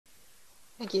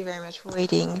Thank you very much for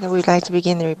waiting. We'd like to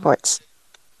begin the reports.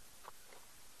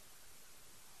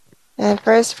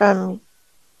 First, from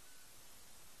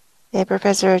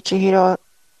Professor Chihiro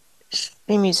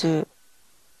Shimizu,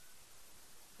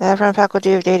 from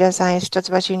Faculty of Data Science,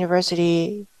 Totsubashi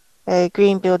University,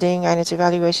 Green Building and its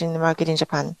Evaluation in the Market in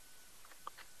Japan.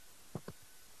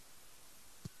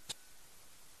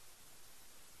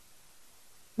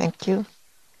 Thank you.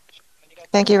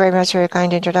 Thank you very much for your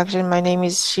kind introduction. My name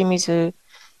is Shimizu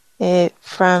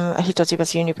from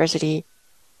Hitotsubashi University.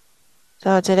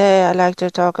 So today I'd like to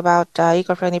talk about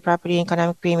eco-friendly property and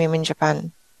economic premium in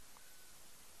Japan.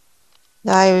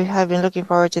 I have been looking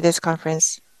forward to this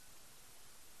conference.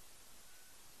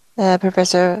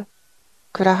 Professor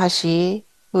Kurahashi,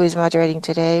 who is moderating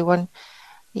today,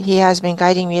 he has been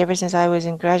guiding me ever since I was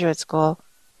in graduate school.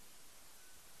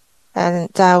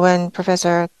 And when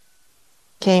Professor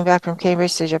came back from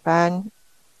Cambridge to Japan,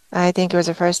 I think it was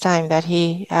the first time that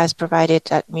he has provided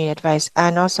me advice.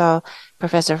 And also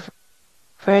Professor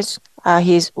First,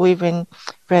 we've been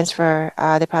friends for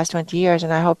the past 20 years,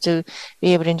 and I hope to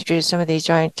be able to introduce some of these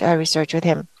joint research with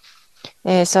him.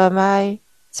 So my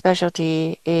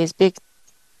specialty is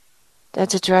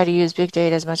to try to use big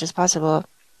data as much as possible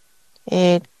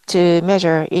to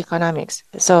measure economics.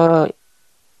 So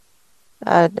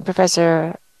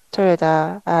Professor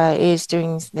Toyoda is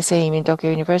doing the same in Dokkyo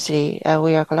University.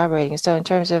 We are collaborating. So in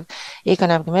terms of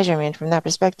economic measurement from that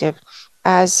perspective,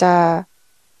 as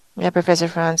Professor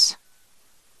Franz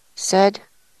said,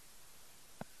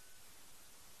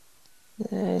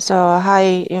 so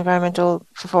high environmental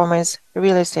performance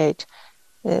real estate,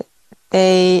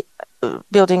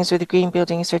 buildings with a green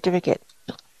building certificate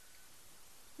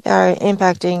are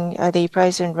impacting the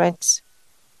price and rents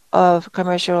of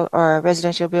commercial or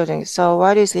residential buildings. So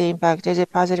what is the impact? Is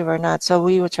it positive or not? So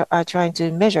we are trying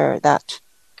to measure that.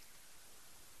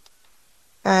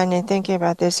 And in thinking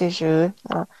about this issue,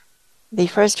 the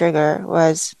first trigger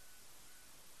was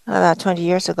about 20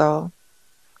 years ago.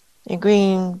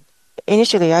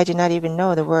 Initially, I did not even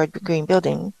know the word green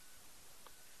building.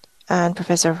 And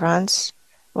Professor Franz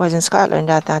was in Scotland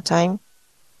at that time.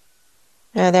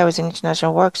 And there was an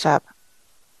international workshop,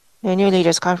 a new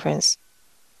leaders conference.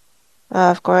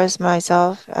 Of course,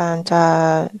 myself and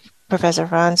Professor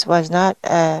Franz was not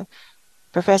a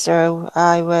professor.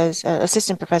 I was an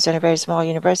assistant professor in a very small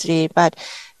university, but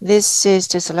this is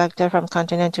to select from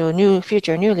continental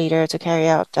future new leader to carry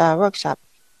out a workshop,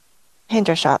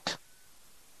 Hendershot,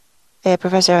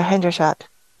 Professor Hendershot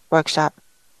workshop.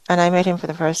 And I met him for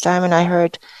the first time, and I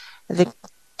heard the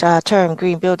term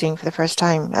green building for the first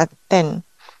time then.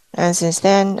 And since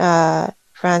then,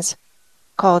 Franz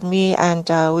called me and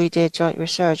we did joint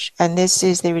research, and this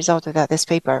is the result of this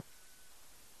paper.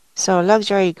 So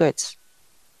luxury goods.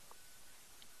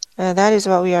 That is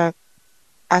what we are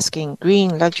asking,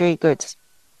 green luxury goods.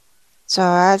 So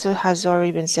as it has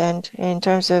already been said, in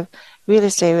terms of real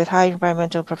estate with high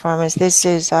environmental performance, this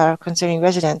is concerning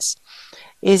residents.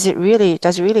 Does it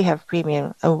really have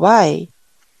premium, and why?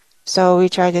 So we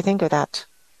try to think of that.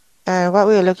 And what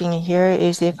we are looking at here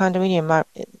is the condominium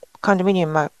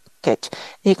market.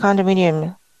 The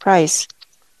condominium price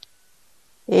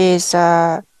is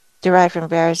derived from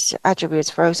various attributes.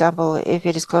 For example, if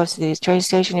it is close to the train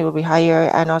station, it will be higher,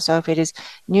 and also if it is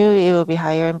new, it will be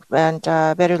higher, and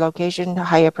better location,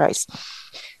 higher price.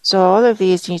 So all of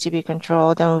these need to be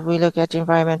controlled, and we look at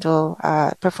environmental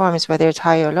performance, whether it's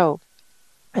high or low.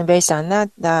 And based on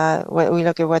that, we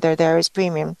look at whether there is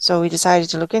premium. So we decided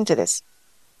to look into this.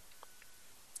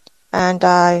 And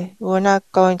I will not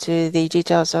go into the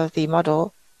details of the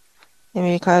model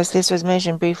because this was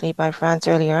mentioned briefly by Franz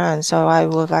earlier on, so I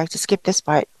would like to skip this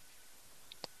part.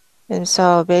 And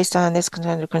so based on this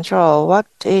content control, what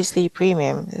is the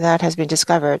premium that has been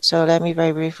discovered? So let me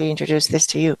very briefly introduce this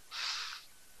to you.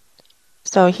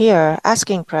 So here,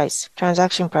 asking price,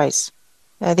 transaction price,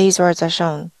 these words are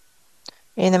shown.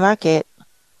 In the market,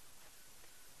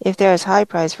 if there is high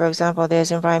price, for example, there's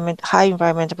high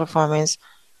environmental performance,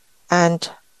 and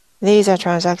these are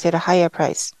transacted at a higher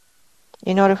price.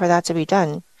 In order for that to be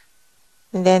done,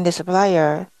 then the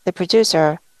supplier, the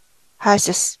producer, has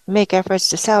to make efforts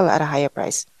to sell at a higher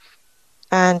price.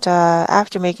 And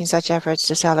after making such efforts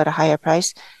to sell at a higher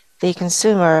price, the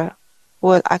consumer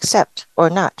will accept or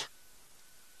not.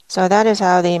 So that is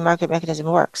how the market mechanism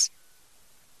works.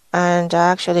 And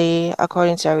actually,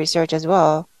 according to our research as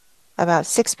well, about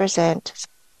 6%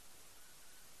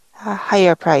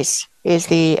 higher price is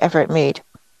the effort made.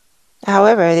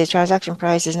 However, the transaction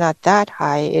price is not that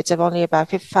high. It's only about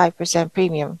 55%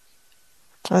 premium.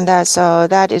 And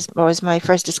that was my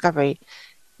first discovery.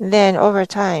 Then over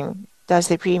time, does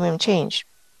the premium change?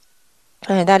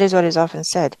 And that is what is often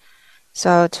said.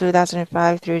 So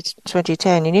 2005 through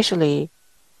 2010, initially,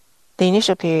 the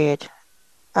initial period,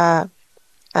 at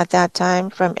that time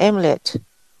from MLIT,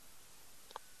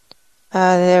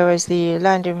 there was the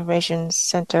Land Information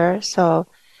Center. So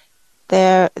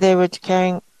there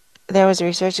was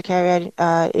research to carry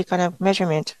out economic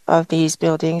measurement of these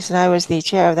buildings, and I was the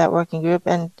chair of that working group,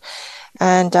 and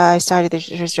I started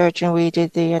the research and we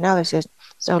did the analysis.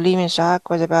 So Lehman shock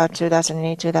was about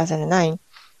 2008, 2009,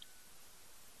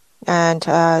 and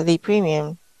the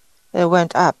premium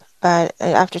went up. But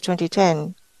after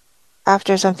 2010,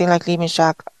 after something like Lehman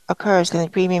shock occurs, then the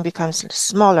premium becomes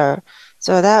smaller.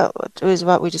 So that is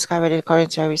what we discovered according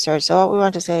to our research. So what we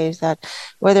want to say is that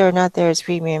whether or not there is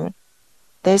premium,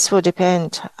 this will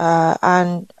depend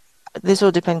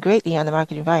greatly on the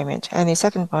market environment. And the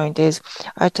second point is,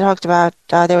 I talked about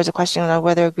there was a question on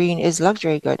whether green is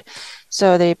luxury good.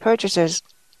 So the purchaser's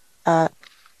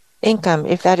income,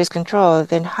 if that is controlled,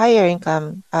 then higher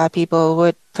income people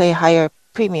would pay higher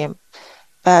premium,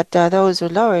 but those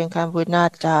with lower income would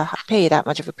not pay that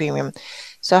much of a premium.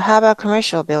 So how about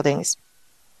commercial buildings?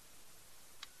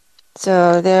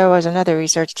 So there was another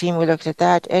research team who looked at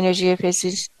that, energy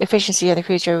efficiency and the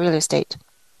future of real estate.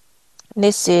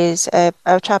 This is a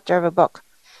chapter of a book,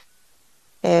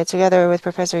 together with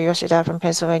Professor Yoshida from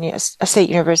Pennsylvania State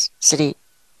University.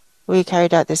 We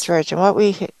carried out this research, and what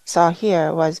we saw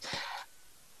here was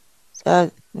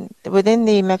within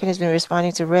the mechanism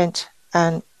responding to rent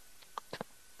and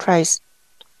price.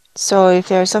 So if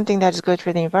there is something that is good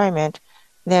for the environment,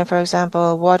 then, for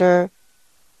example, water,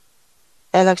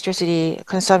 electricity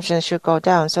consumption should go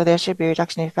down, so there should be a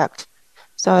reduction effect.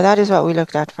 So that is what we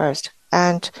looked at first.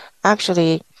 And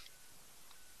actually,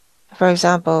 for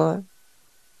example,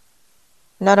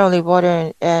 not only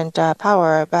water and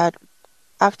power, but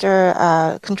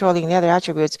after controlling the other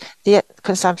attributes, the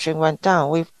consumption went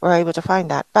down. We were able to find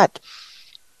that. But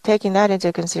taking that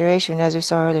into consideration, as we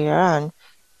saw earlier on,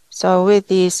 so with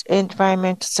these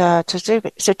environment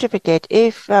certificate,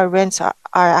 if rents are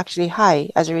actually high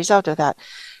as a result of that,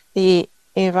 the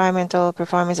environmental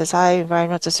performance is high,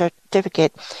 environmental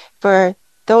certificate for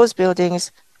those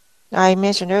buildings. I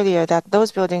mentioned earlier that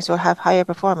those buildings will have higher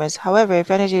performance. However, if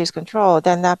energy is controlled,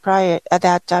 then that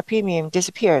premium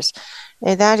disappears.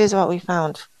 And that is what we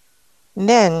found. And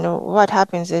then what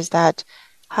happens is that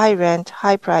high rent,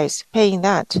 high price, paying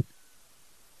that,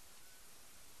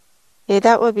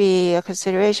 that would be a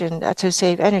consideration to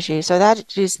save energy. So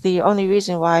that is the only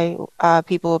reason why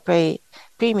people pay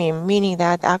premium, meaning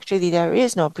that actually there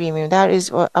is no premium. That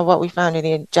is what we found in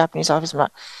the Japanese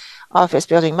office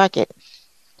building market.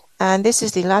 And this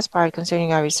is the last part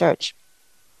concerning our research.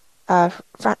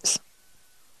 France,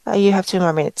 you have 2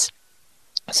 more minutes.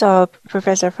 So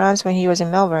Professor Franz, when he was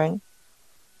in Melbourne,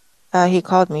 he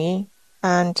called me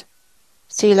and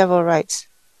sea level rise.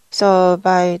 So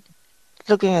by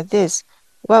looking at this,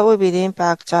 what would be the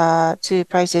impact to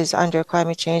prices under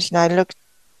climate change? And I looked,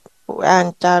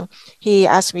 and he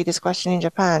asked me this question in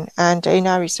Japan. And in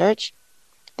our research,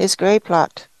 this gray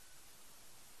plot,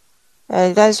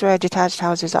 that is where detached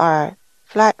houses are.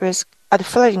 The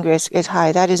flooding risk is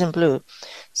high. That is in blue.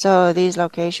 So these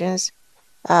locations,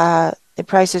 the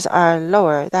prices are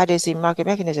lower. That is the market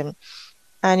mechanism.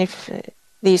 And if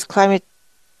these climate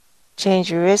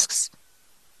change risks,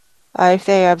 if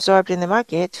they are absorbed in the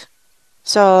market,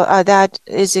 so that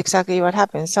is exactly what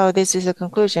happens. So this is the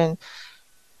conclusion.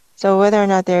 So whether or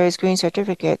not there is green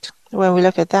certificate, when we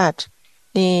look at that,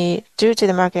 due to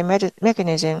the market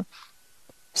mechanism,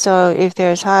 so if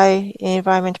there's high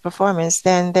environmental performance,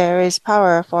 then there is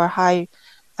power for high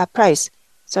price.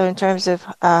 So in terms of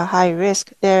high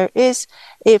risk,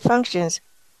 it functions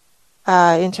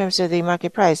in terms of the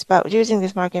market price. But using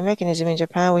this market mechanism in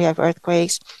Japan, we have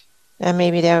earthquakes, and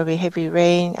maybe there will be heavy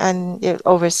rain, and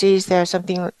overseas there are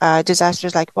something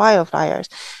disasters like wildfires.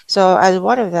 So as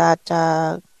one of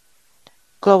that,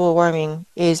 global warming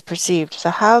is perceived. So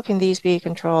how can these be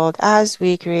controlled as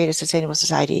we create a sustainable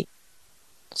society?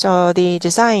 So the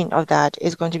design of that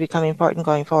is going to become important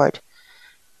going forward.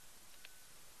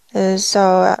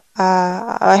 So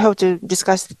I hope to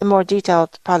discuss the more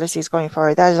detailed policies going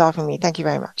forward. That is all from me. Thank you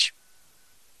very much.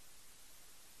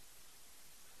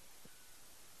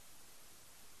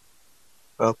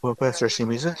 Professor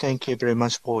Shimizu, thank you very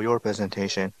much for your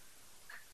presentation.